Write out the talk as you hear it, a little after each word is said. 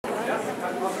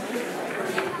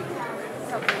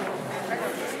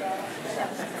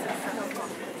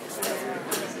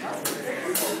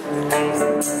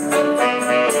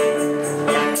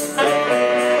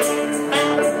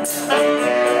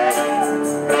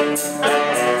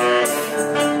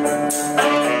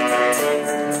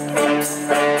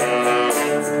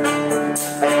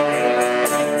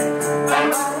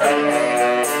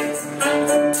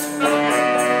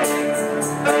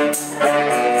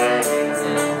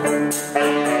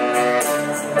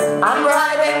I'm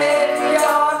riding in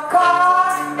your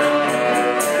car.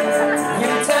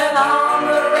 You turn on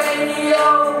the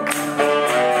radio.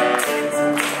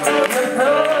 You're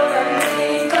pulling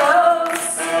me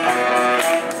close.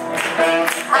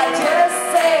 I just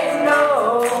say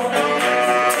no.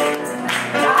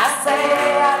 I say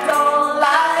I don't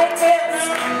like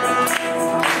it,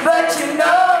 but you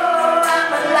know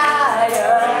I'm a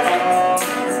liar.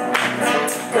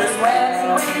 'Cause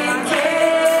when we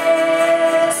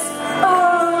kiss,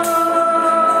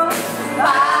 ooh,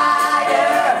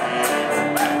 fire.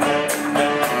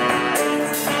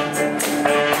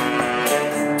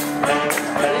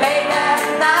 Late at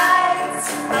night,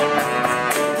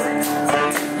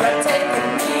 you're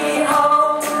taking me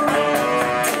home.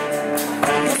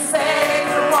 You say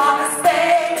you wanna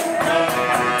stay.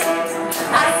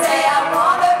 I say I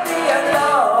wanna be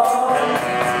alone.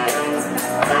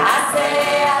 I say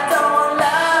I don't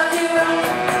love you,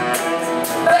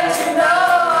 but you know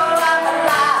I'm a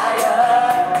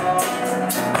liar.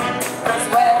 'Cause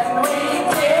when we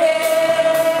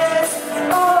kiss,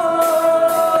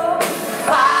 ooh,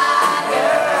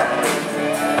 fire.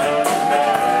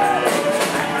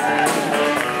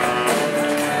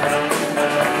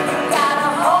 Got a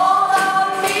hold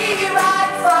on me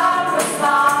right from the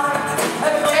start.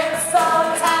 A grip so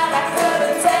tight I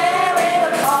couldn't tear it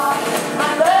apart.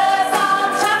 My blood's all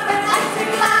jumping,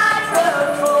 acting like a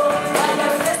fool. I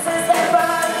know this is the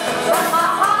burn, but my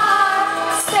heart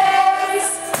stays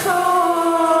cool.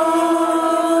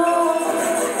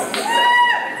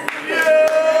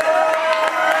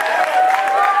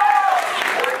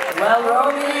 Well,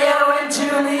 Romeo and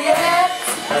Juliet